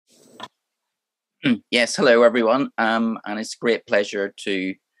Yes, hello everyone, and it's a great pleasure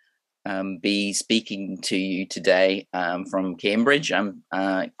to be speaking to you today from Cambridge. I'm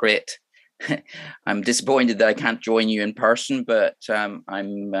I'm disappointed that I can't join you in person, but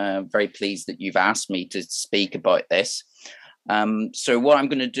I'm very pleased that you've asked me to speak about this. So what I'm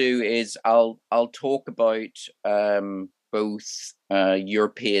going to do is I'll talk about both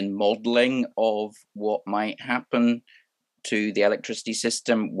European modelling of what might happen to the electricity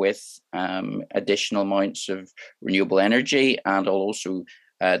system with additional amounts of renewable energy, and I'll also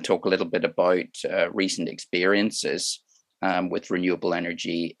talk a little bit about recent experiences with renewable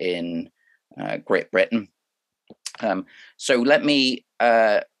energy in Great Britain. So let me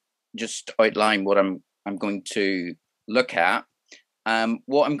just outline what I'm going to look at.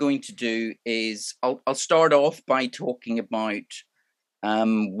 What I'm going to do is I'll start off by talking about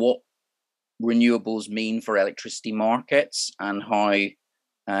what renewables mean for electricity markets and how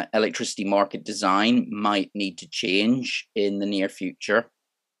electricity market design might need to change in the near future.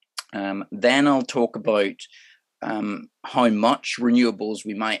 Then I'll talk about how much renewables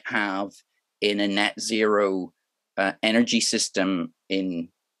we might have in a net zero energy system in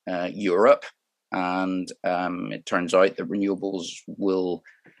Europe. And it turns out that renewables will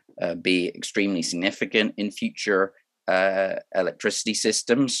be extremely significant in future electricity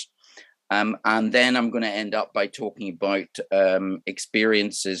systems. And then I'm going to end up by talking about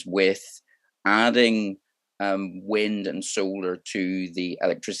experiences with adding wind and solar to the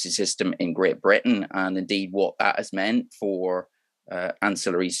electricity system in Great Britain, and indeed what that has meant for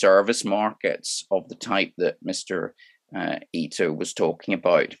ancillary service markets of the type that Mr. Ito was talking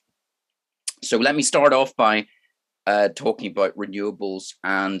about. So let me start off by talking about renewables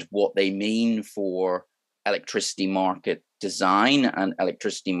and what they mean for electricity market design and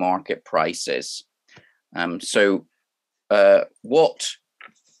electricity market prices. What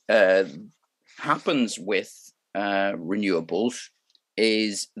happens with renewables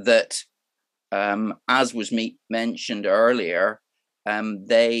is that, as was mentioned earlier,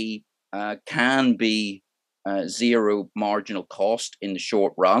 they can be zero marginal cost in the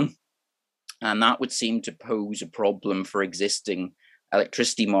short run, and that would seem to pose a problem for existing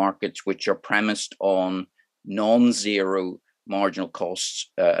electricity markets, which are premised on non-zero marginal costs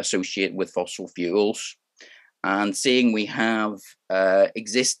associated with fossil fuels. And seeing we have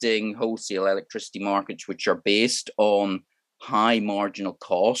existing wholesale electricity markets which are based on high marginal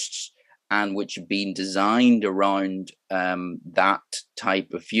costs and which have been designed around that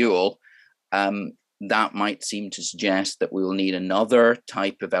type of fuel, that might seem to suggest that we will need another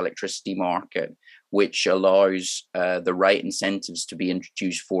type of electricity market which allows the right incentives to be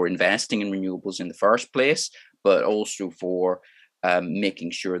introduced for investing in renewables in the first place, but also for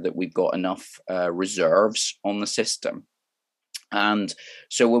making sure that we've got enough reserves on the system. And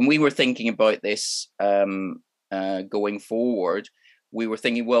so when we were thinking about this going forward, we were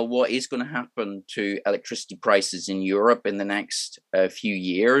thinking, well, what is going to happen to electricity prices in Europe in the next few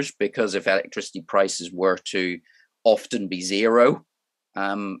years? Because if electricity prices were to often be zero,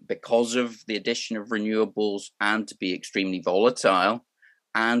 because of the addition of renewables, and to be extremely volatile,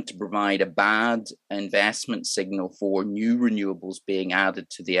 and to provide a bad investment signal for new renewables being added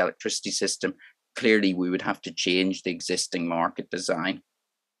to the electricity system, clearly we would have to change the existing market design.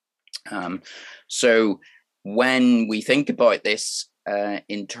 So when we think about this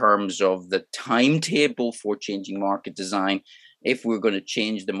in terms of the timetable for changing market design, if we're going to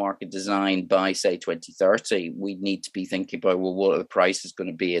change the market design by, say, 2030, we'd need to be thinking about, well, what are the prices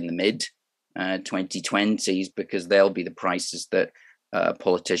going to be in the mid 2020s, because they'll be the prices that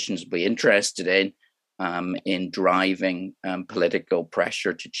politicians will be interested in driving political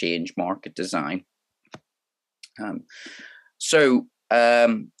pressure to change market design.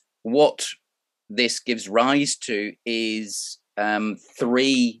 What this gives rise to is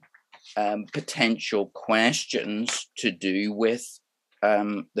three potential questions to do with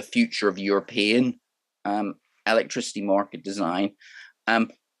the future of European electricity market design,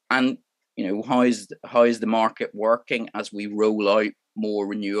 and how is the market working as we roll out more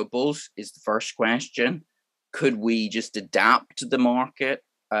renewables is the first question. Could we just adapt the market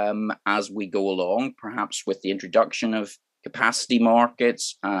as we go along, perhaps with the introduction of capacity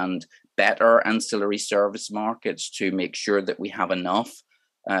markets and better ancillary service markets to make sure that we have enough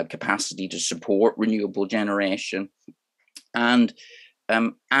capacity to support renewable generation? And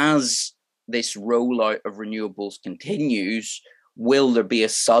as this rollout of renewables continues, will there be a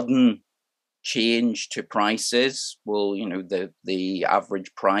sudden change to prices? Will the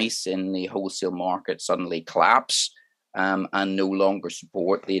average price in the wholesale market suddenly collapse and no longer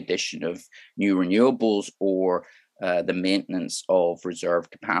support the addition of new renewables or the maintenance of reserve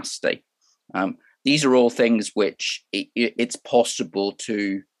capacity? these are all things which it's possible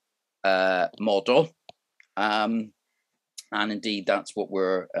to model. And indeed, that's what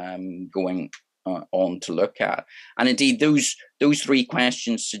we're going on to look at. And indeed, those three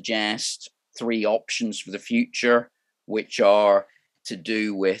questions suggest three options for the future, which are to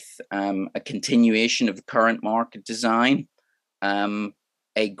do with a continuation of the current market design,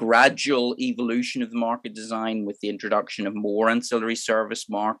 a gradual evolution of the market design with the introduction of more ancillary service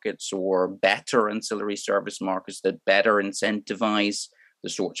markets or better ancillary service markets that better incentivize the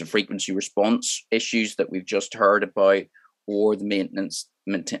sorts of frequency response issues that we've just heard about, or the maintenance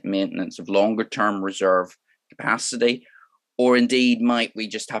of longer term reserve capacity, or indeed might we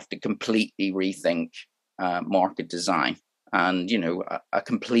just have to completely rethink market design? And a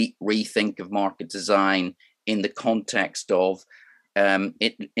complete rethink of market design in the context of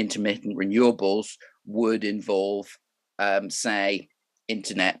intermittent renewables would involve, say,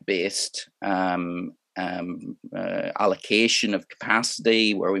 internet-based allocation of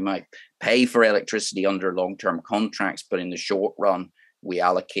capacity, where we might pay for electricity under long-term contracts, but in the short run, we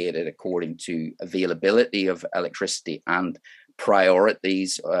allocate it according to availability of electricity and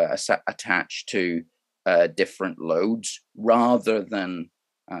priorities attached to different loads, rather than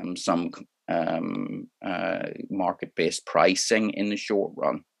some market-based pricing in the short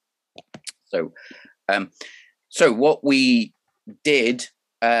run. So what we did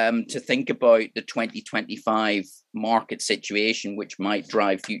to think about the 2025 market situation, which might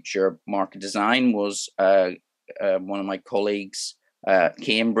drive future market design, was one of my colleagues,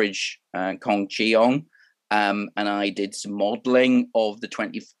 Cambridge, Kong Cheong, and I did some modeling of the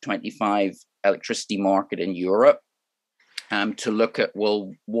 2025 electricity market in Europe to look at,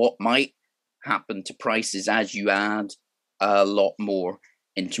 well, what might happen to prices as you add a lot more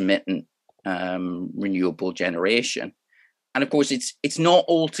intermittent renewable generation. And of course, it's not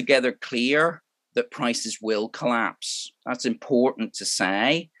altogether clear that prices will collapse. That's important to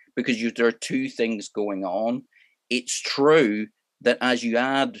say, because there are two things going on. It's true that as you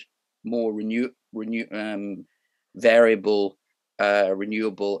add more variable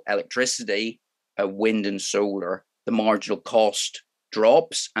renewable electricity, wind and solar, the marginal cost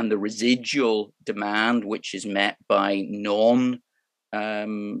drops, and the residual demand, which is met by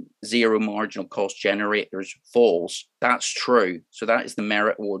zero marginal cost generators, falls. That's true. So that is the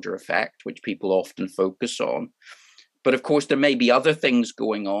merit order effect, which people often focus on. But of course, there may be other things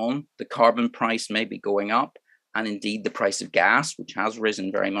going on. The carbon price may be going up, and indeed the price of gas, which has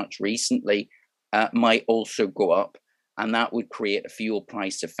risen very much recently, might also go up. And that would create a fuel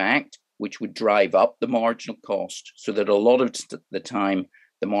price effect, which would drive up the marginal cost, so that a lot of the time,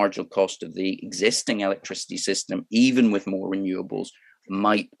 the marginal cost of the existing electricity system, even with more renewables,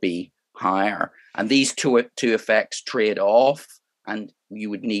 might be higher. And these two effects trade off, and you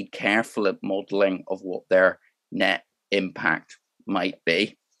would need careful modeling of what their net impact might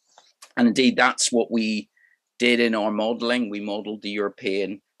be. And indeed, that's what we did in our modeling. We modeled the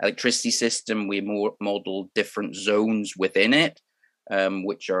European electricity system. We modeled different zones within it,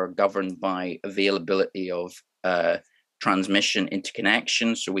 which are governed by availability of transmission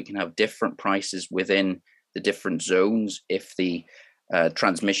interconnection, so we can have different prices within the different zones if the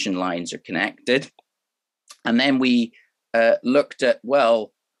transmission lines are connected. And then we looked at,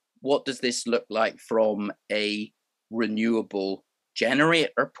 well, what does this look like from a renewable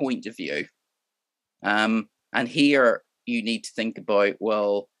generator point of view? And here you need to think about,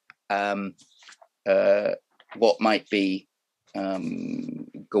 well, what might be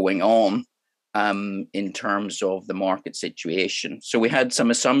going on in terms of the market situation. So we had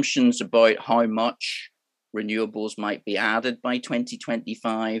some assumptions about how much renewables might be added by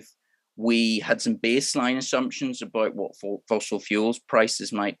 2025. We had some baseline assumptions about what fossil fuels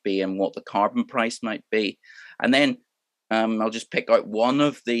prices might be and what the carbon price might be. And then I'll just pick out one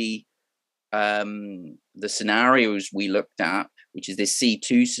of the scenarios we looked at, which is this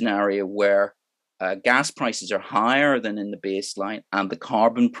C2 scenario, where gas prices are higher than in the baseline, and the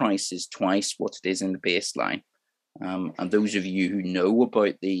carbon price is twice what it is in the baseline. And those of you who know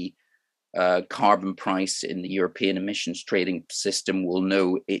about the carbon price in the European emissions trading system will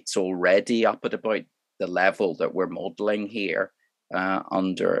know it's already up at about the level that we're modeling here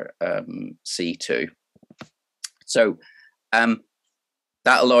under C2. So that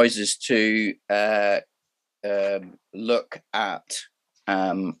allows us to look at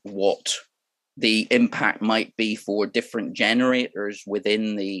what the impact might be for different generators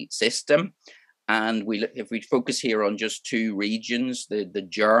within the system. And if we focus here on just two regions, the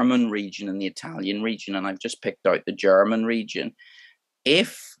German region and the Italian region, and I've just picked out the German region,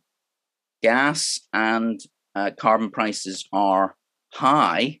 if gas and carbon prices are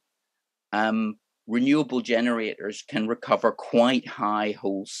high, renewable generators can recover quite high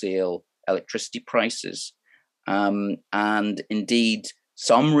wholesale electricity prices. And indeed,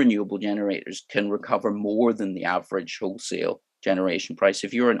 some renewable generators can recover more than the average wholesale generation price.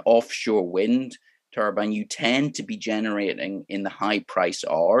 If you're an offshore wind turbine, you tend to be generating in the high price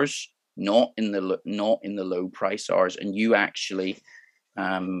hours, not in the low price hours, and you actually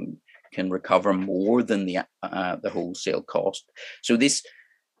can recover more than the wholesale cost. So this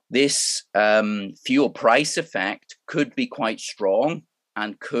fuel price effect could be quite strong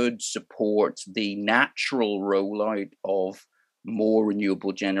and could support the natural rollout of more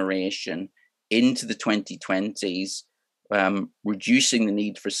renewable generation into the 2020s, reducing the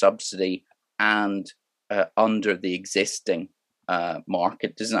need for subsidy and under the existing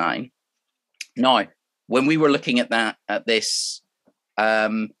market design. Now, when we were looking at this,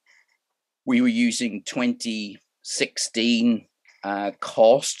 we were using 2016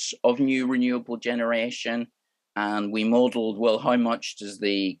 costs of new renewable generation, and we modeled, well, how much does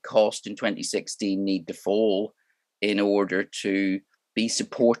the cost in 2016 need to fall in order to be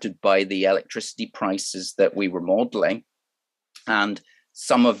supported by the electricity prices that we were modeling. And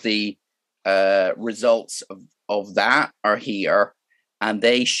some of the results of that are here, and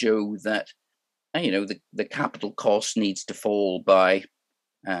they show that the capital cost needs to fall by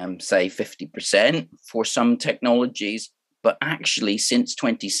say 50% for some technologies. But actually, since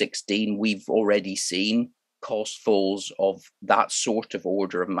 2016, we've already seen cost falls of that sort of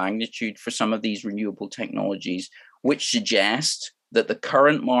order of magnitude for some of these renewable technologies, which suggest that the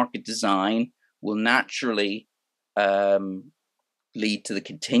current market design will naturally lead to the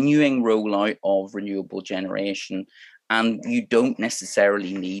continuing rollout of renewable generation. And you don't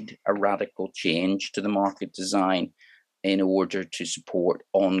necessarily need a radical change to the market design in order to support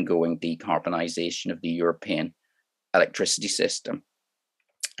ongoing decarbonisation of the European electricity system.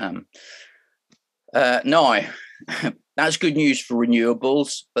 Now, that's good news for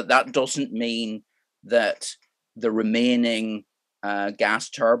renewables, but that doesn't mean that the remaining gas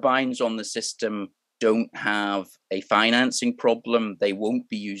turbines on the system don't have a financing problem. They won't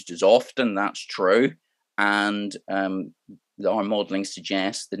be used as often, that's true. And our modelling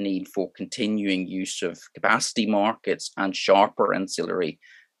suggests the need for continuing use of capacity markets and sharper ancillary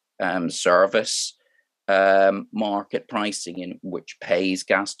service market pricing, in which pays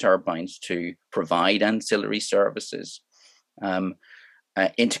gas turbines to provide ancillary services.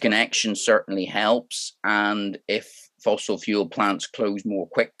 Interconnection certainly helps, and if fossil fuel plants close more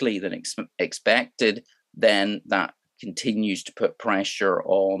quickly than expected, then that continues to put pressure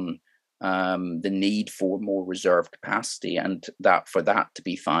on the need for more reserve capacity, and for that to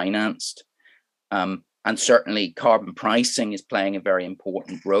be financed. And certainly carbon pricing is playing a very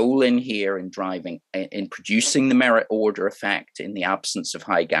important role in here in producing the merit order effect in the absence of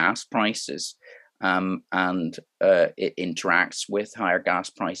high gas prices. And it interacts with higher gas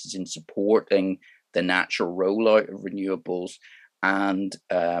prices in supporting the natural rollout of renewables and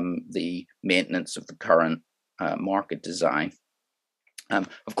the maintenance of the current market design.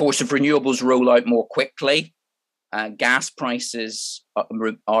 Of course, if renewables roll out more quickly, gas prices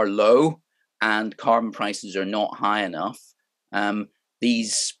are low and carbon prices are not high enough.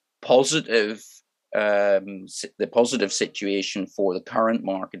 These positive the positive situation for the current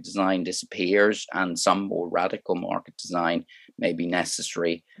market design disappears, and some more radical market design may be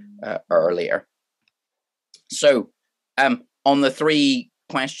necessary earlier. So on the three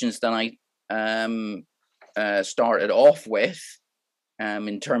questions that I started off with,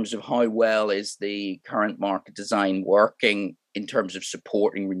 in terms of how well is the current market design working in terms of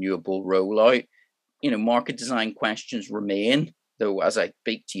supporting renewable rollout, market design questions remain, though as I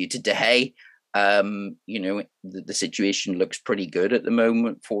speak to you today, the situation looks pretty good at the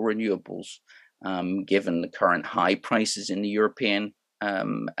moment for renewables, given the current high prices in the European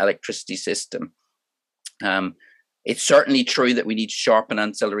electricity system. It's certainly true that we need to sharpen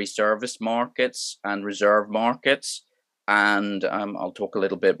ancillary service markets and reserve markets, and I'll talk a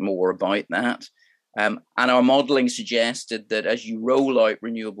little bit more about that. And our modelling suggested that as you roll out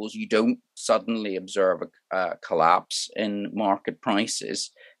renewables, you don't suddenly observe a collapse in market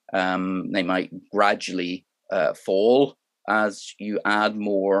prices. They might gradually fall as you add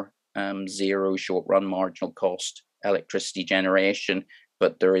more zero short-run marginal cost electricity generation,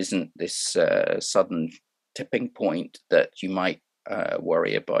 but there isn't this sudden tipping point that you might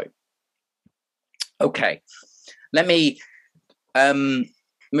worry about. Okay, let me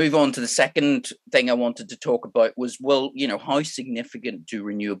move on to the second thing I wanted to talk about was, well, how significant do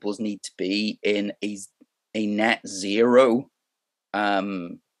renewables need to be in a net zero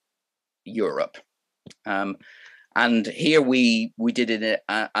Europe? And here we did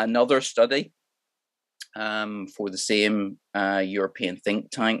another study for the same European think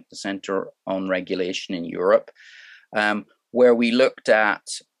tank, the Centre on Regulation in Europe, where we looked at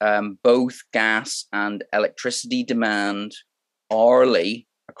both gas and electricity demand hourly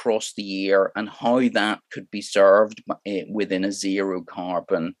across the year and how that could be served within a zero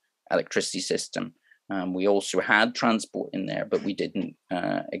carbon electricity system. We also had transport in there, but we didn't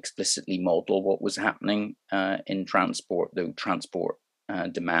explicitly model what was happening in transport, though transport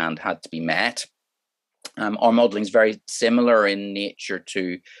demand had to be met. Our modelling is very similar in nature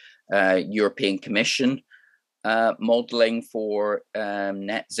to European Commission modelling for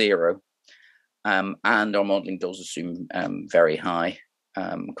net zero. And our modelling does assume very high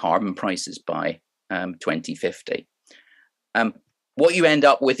carbon prices by 2050. What you end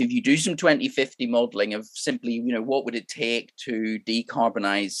up with if you do some 2050 modelling of simply, what would it take to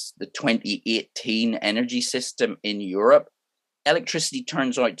decarbonize the 2018 energy system in Europe? Electricity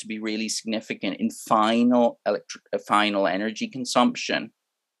turns out to be really significant in final energy consumption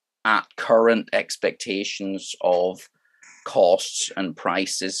at current expectations of costs and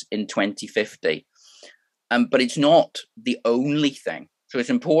prices in 2050. But it's not the only thing. So it's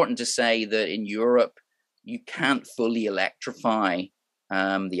important to say that in Europe, you can't fully electrify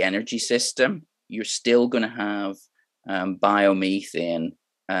the energy system. You're still going to have biomethane,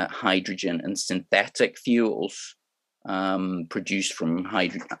 hydrogen, and synthetic fuels produced from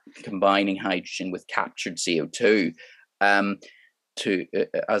combining hydrogen with captured CO2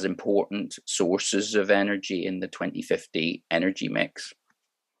 as important sources of energy in the 2050 energy mix.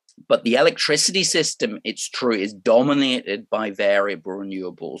 But the electricity system, it's true, is dominated by variable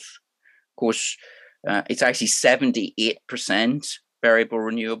renewables. Of course, it's actually 78% variable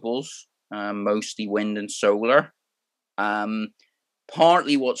renewables, mostly wind and solar.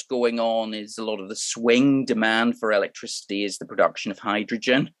 Partly what's going on is a lot of the swing demand for electricity is the production of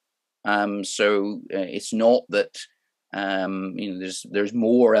hydrogen. So it's not that there's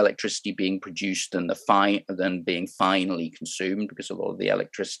more electricity being produced than being finally consumed, because a lot of the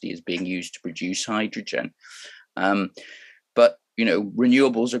electricity is being used to produce hydrogen. But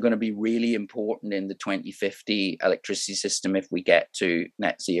renewables are going to be really important in the 2050 electricity system if we get to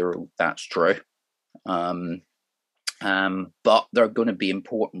net zero. That's true. But there are going to be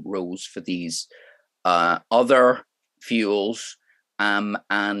important roles for these other fuels, and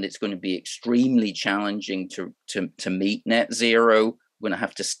it's going to be extremely challenging to meet net zero. We're going to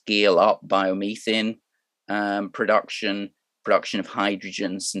have to scale up biomethane production of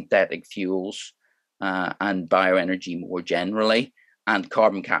hydrogen, synthetic fuels, and bioenergy more generally. And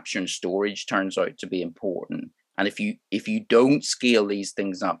carbon capture and storage turns out to be important. And if you don't scale these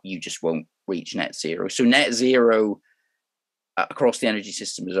things up, you just won't reach net zero. So net zero across the energy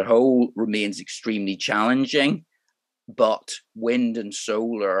system as a whole remains extremely challenging, but wind and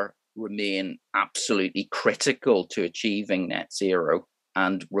solar remain absolutely critical to achieving net zero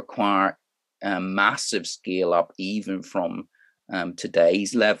and require massive scale up even from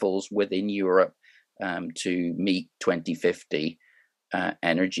today's levels within Europe to meet 2050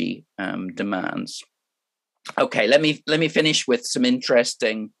 energy demands. Okay, let me finish with some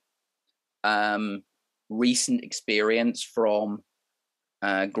interesting recent experience from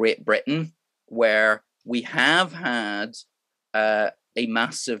Great Britain, where we have had a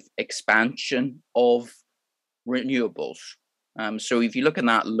massive expansion of renewables. So if you look at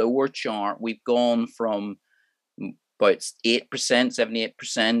that lower chart, we've gone from about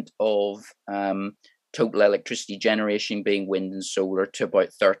 78% of total electricity generation being wind and solar to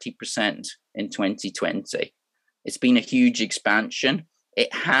about 30% in 2020. It's been a huge expansion.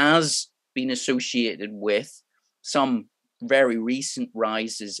 It has been associated with some very recent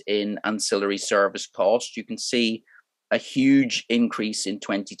rises in ancillary service costs. You can see a huge increase in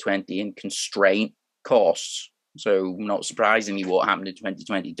 2020 in constraint costs. So not surprisingly, what happened in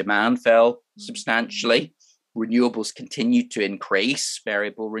 2020, demand fell substantially. Renewables continued to increase,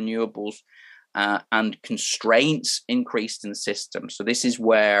 variable renewables, and constraints increased in the system. So this is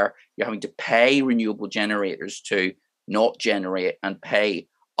where you're having to pay renewable generators to not generate and pay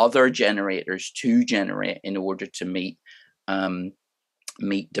other generators to generate in order to meet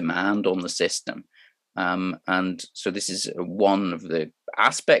demand on the system. And so this is one of the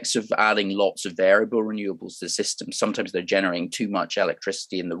aspects of adding lots of variable renewables to the system. Sometimes they're generating too much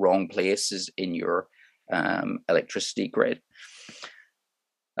electricity in the wrong places in your electricity grid.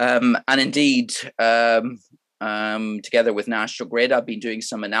 And indeed, together with National Grid, I've been doing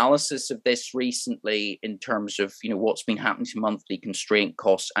some analysis of this recently in terms of what's been happening to monthly constraint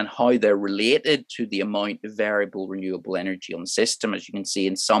costs and how they're related to the amount of variable renewable energy on the system. As you can see,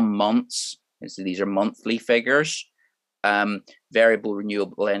 in some months, so these are monthly figures, variable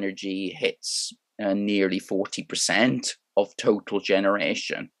renewable energy hits nearly 40% of total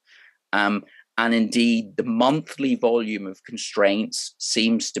generation. And indeed, the monthly volume of constraints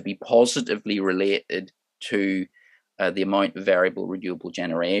seems to be positively related to the amount of variable renewable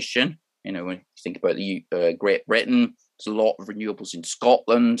generation. When you think about the Great Britain, there's a lot of renewables in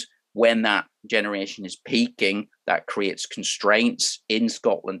Scotland. When that generation is peaking, that creates constraints in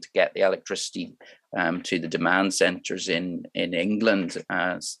Scotland to get the electricity to the demand centres in England,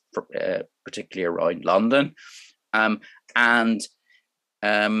 particularly around London.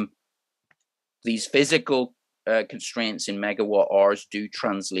 These physical constraints in megawatt hours do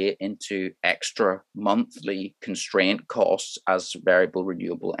translate into extra monthly constraint costs as variable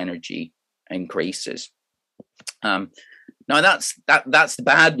renewable energy increases. Now that's the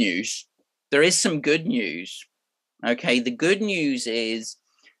bad news. There is some good news. Okay, the good news is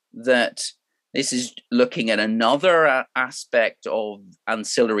that this is looking at another aspect of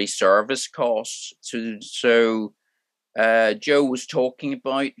ancillary service costs. So Joe was talking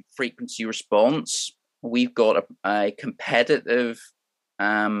about frequency response. We've got a competitive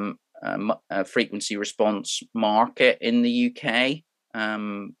frequency response market in the UK,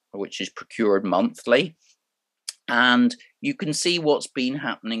 which is procured monthly. And you can see what's been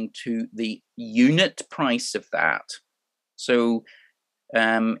happening to the unit price of that. So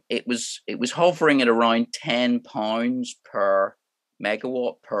it was hovering at around £10 per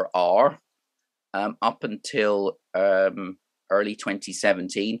megawatt per hour up until early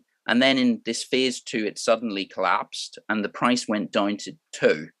 2017. And then in this phase 2, it suddenly collapsed and the price went down to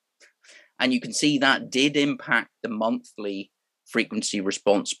 2. And you can see that did impact the monthly frequency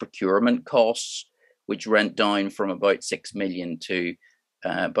response procurement costs, which went down from about 6 million to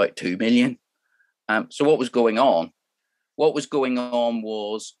about 2 million. So what was going on? What was going on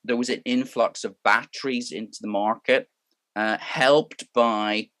was there was an influx of batteries into the market, helped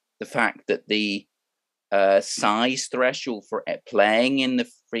by the fact that the size threshold for playing in the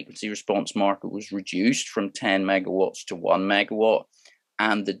frequency response market was reduced from 10 megawatts to 1 megawatt.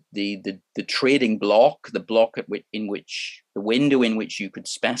 And the trading block, the block in which the window in which you could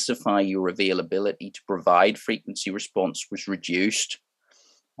specify your availability to provide frequency response was reduced,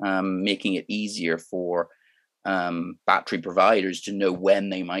 making it easier for battery providers to know when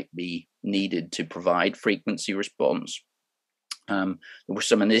they might be needed to provide frequency response. There were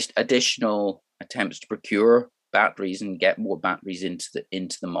some additional attempts to procure batteries and get more batteries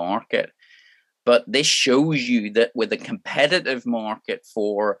into the market. But this shows you that with a competitive market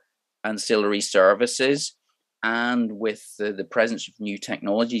for ancillary services and with the presence of new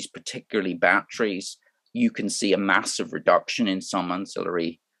technologies, particularly batteries, you can see a massive reduction in some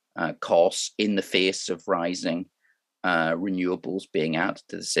ancillary costs in the face of rising renewables being added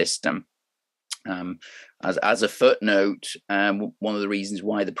to the system. As a footnote, one of the reasons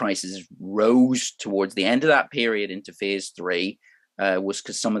why the prices rose towards the end of that period into phase 3 was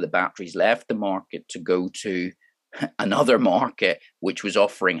because some of the batteries left the market to go to another market, which was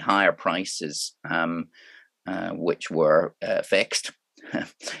offering higher prices, which were fixed,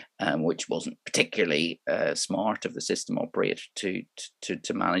 which wasn't particularly smart of the system operator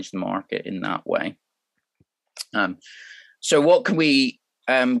to manage the market in that way. So what can we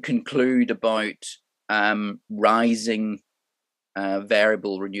conclude about rising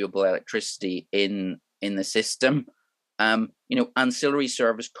variable renewable electricity in the system? Ancillary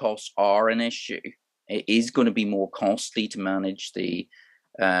service costs are an issue. It is going to be more costly to manage the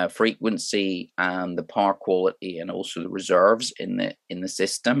frequency and the power quality and also the reserves in the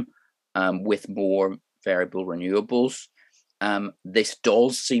system with more variable renewables. This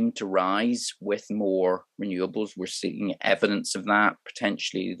does seem to rise with more renewables. We're seeing evidence of that,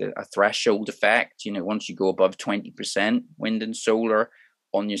 potentially a threshold effect. Once you go above 20% wind and solar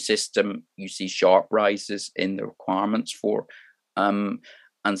on your system, you see sharp rises in the requirements for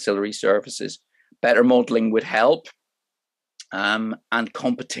ancillary services. Better modeling would help, and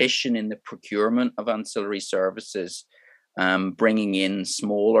competition in the procurement of ancillary services, bringing in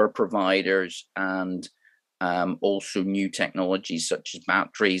smaller providers and also new technologies such as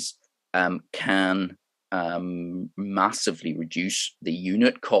batteries can massively reduce the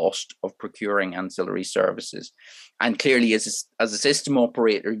unit cost of procuring ancillary services. And clearly, as a system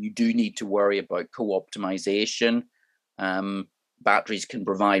operator, you do need to worry about co-optimization. Batteries can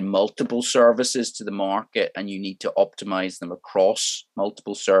provide multiple services to the market, and you need to optimize them across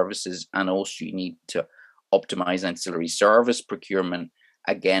multiple services. And also, you need to optimize ancillary service procurement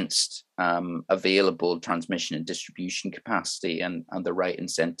against available transmission and distribution capacity and the right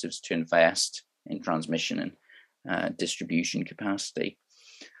incentives to invest in transmission and distribution capacity.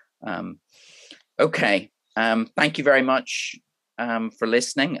 Okay, thank you very much, for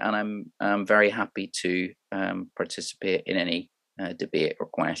listening, and I'm very happy to participate in any debate or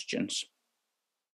questions.